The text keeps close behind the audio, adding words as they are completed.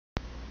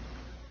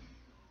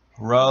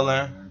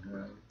Rolling.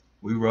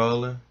 We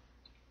rolling.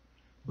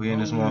 We in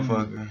this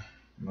motherfucker.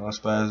 Mellow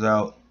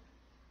Spazout.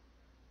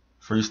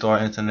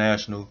 Freestar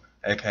International,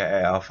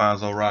 aka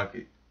Alfonzo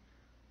Rokit.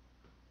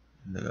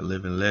 Nigga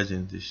living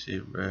legend, this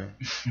shit, bro.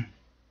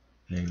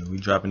 Nigga, we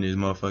dropping this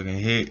motherfucking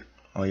hit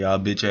on y'all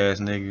bitch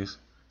ass niggas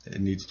that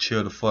need to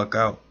chill the fuck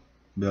out.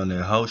 Be on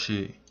that whole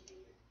shit.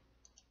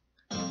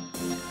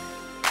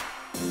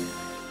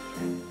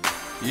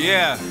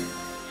 Yeah,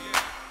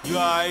 you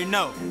already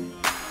know.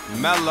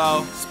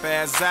 Mellow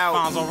Spazout,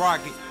 Alfonzo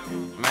Rokit.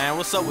 Man,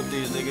 what's up with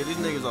these niggas? These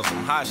niggas on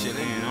some hot shit,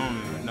 man. I don't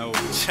even know.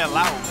 Chill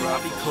out, bro.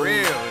 Be cool.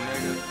 Real,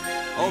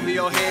 nigga. Over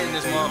your head in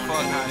this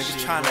motherfucker. Niggas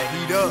trying to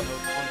heat up.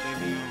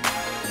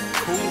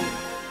 Cool.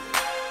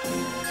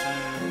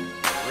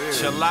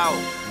 Chill out.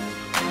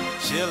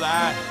 Chill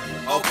out.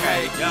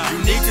 Okay, you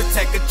need to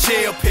take a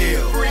chill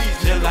pill.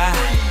 Chill out.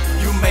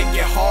 You make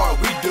it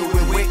hard, we do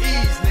it with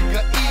ease,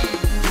 nigga,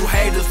 ease. You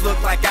haters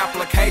look like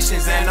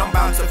applications and I'm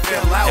about to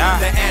fill out.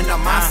 The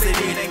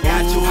animosity that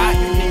got you hot,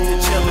 you need to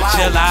chill out.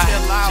 Chill out,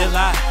 chill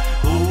out.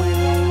 Ooh,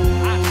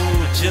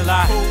 chill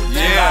out.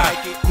 Yeah,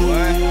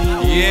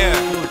 yeah.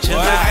 You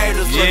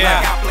haters look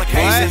like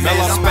applications and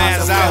I'm about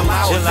to fill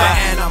out. The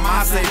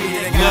animosity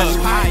that got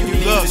you hot, you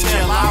need to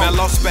chill out.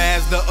 Mellow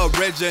Spaz, the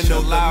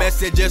original. The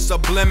message is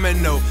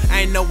subliminal.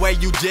 Ain't no way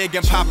you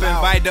jigging, popping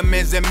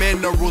vitamins and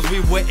minerals.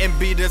 We wouldn't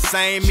be the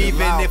same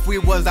even if we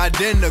was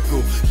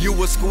identical.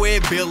 You a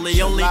squid,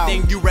 Billy. Only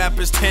thing you rap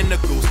is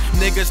tentacles.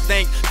 Niggas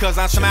think cause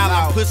I'm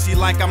smiling pussy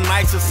like I'm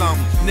nice or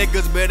something.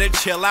 Niggas better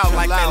chill out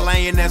like they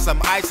laying in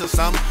some ice or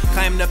something.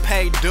 Claim to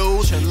pay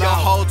dues. Your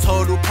whole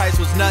total price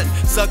was nothing.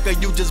 Sucker,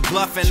 you just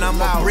bluffing.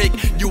 I'm a brick.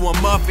 You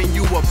a muffin.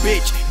 You a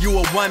bitch. You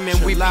a woman.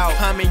 We be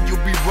coming. You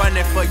be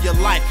running for your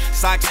life.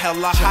 Socks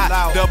hella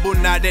hot. Double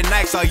knotted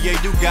nights. Oh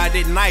yeah, you got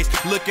it nice.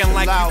 Looking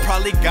like you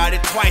probably got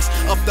it twice.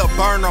 Up the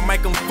burner,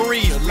 make them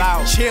freeze.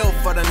 Chill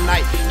for the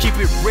night. Keep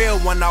it real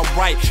when I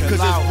write.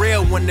 Cause it's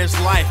real when there's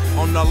life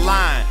on the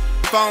line.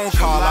 Phone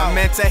call, I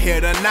meant to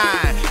hit a 9.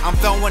 I'm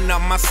throwing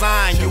up my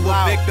sign. You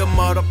a victim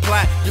of the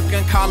plot. You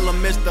can call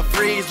him Mr.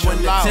 Freeze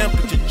when the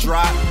temperature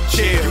drop.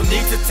 Chill. You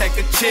need to take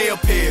a chill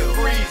pill.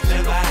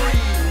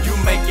 You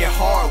make it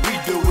hard, we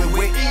do it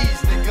with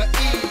ease, nigga,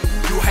 ease.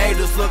 You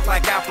haters look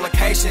like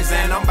applications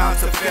and I'm about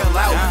to fill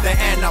out. The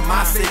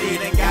animosity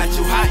that got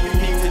you hot, you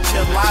need to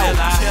chill out.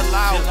 Chill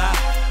out.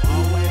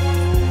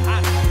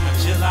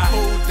 Chill out.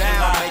 Cool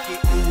down, make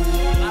it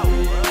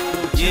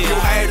You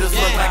haters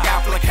look like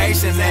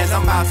applications as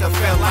I'm about to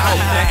fill out.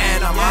 The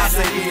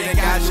animosity that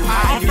got you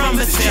hot, I'm from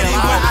the city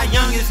where our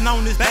youngest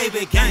known as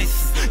baby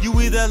gangsters. You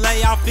either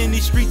lay off in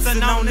these streets or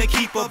known to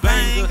keep a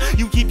banger.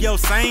 You keep your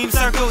same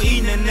circle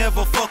eating and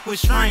never fuck with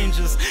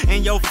strangers.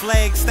 And your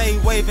flag stay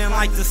waving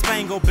like the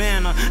Spangled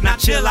Banner. Now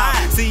chill out,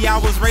 see I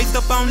was raised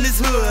up on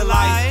this hood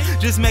life.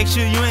 Just make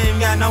sure you ain't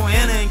got no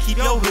inner and keep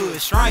your hood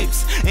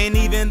stripes. And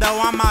even though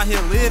I'm out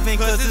here living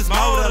cause it's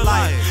motor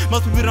life,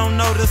 most people don't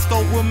know the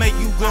scope will make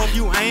you go if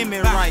you aim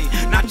it right.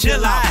 Now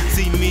chill out,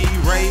 see me,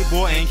 Ray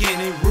Boy and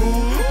Kenny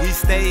Rule. We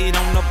stayed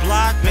on the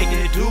block making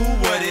it do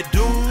what it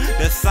do.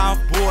 The South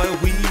Boy,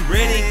 we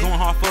ready, going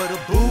hard for the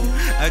boo.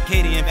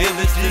 Acadian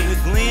Village to the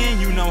Glen,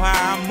 you know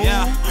how I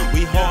move.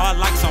 We hard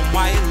like some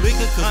white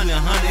liquor cause we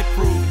 100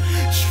 proof.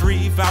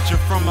 Street voucher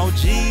from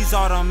OG's,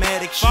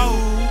 automatic shoe.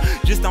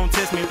 Just don't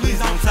test me, please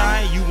don't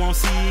tie. You won't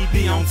see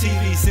be on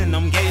TV, send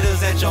them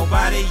gators at your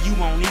body. You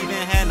won't even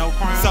have no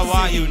crime. So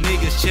all you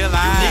niggas chill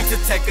out. You need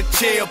to take a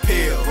chill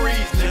pill.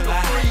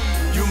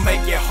 You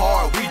make it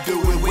hard, we do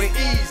it with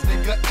ease,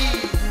 nigga,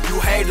 ease. You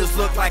haters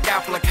look like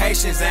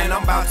applications and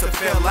I'm about to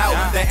fill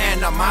out. The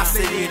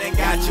animosity that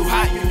got you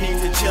hot, you need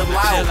to chill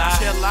out.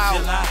 Chill out.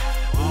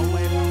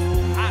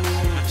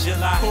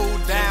 Chill out. Cool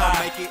down,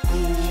 make it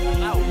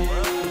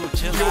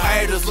You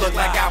haters look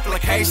like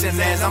applications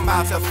as I'm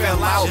about to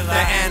fill out.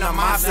 The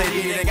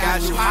animosity that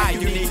got you hot,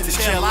 you need to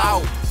chill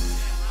out.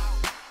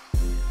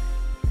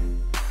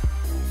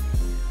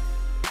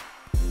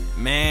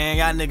 Man,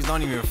 y'all niggas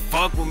don't even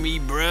fuck with me,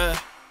 bruh.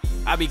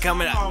 I be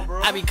coming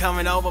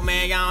over,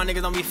 man. Y'all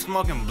niggas don't be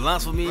smoking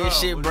blunts with me and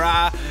shit,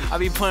 bruh. I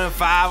be putting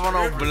 5 on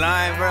no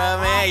blunt, bruh,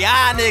 man.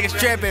 Y'all niggas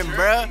tripping,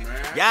 bruh.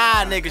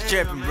 Y'all niggas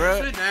tripping,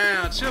 bruh. Sit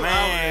down, chill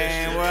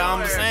man, what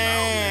I'm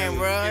saying,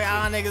 bruh.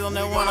 Y'all niggas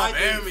don't wanna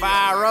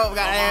fire up.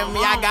 Goddamn me,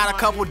 I got a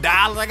couple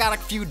dollars. I got a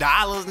few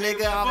dollars,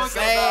 nigga. I'm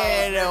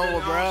saying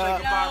though,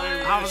 bruh.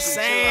 I'm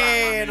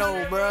saying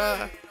though,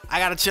 bruh. I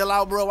gotta chill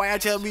out, bro. Why y'all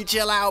tell me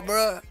chill out,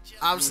 bro?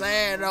 I'm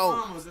saying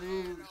though.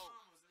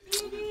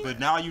 But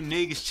now you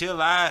niggas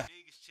chill out.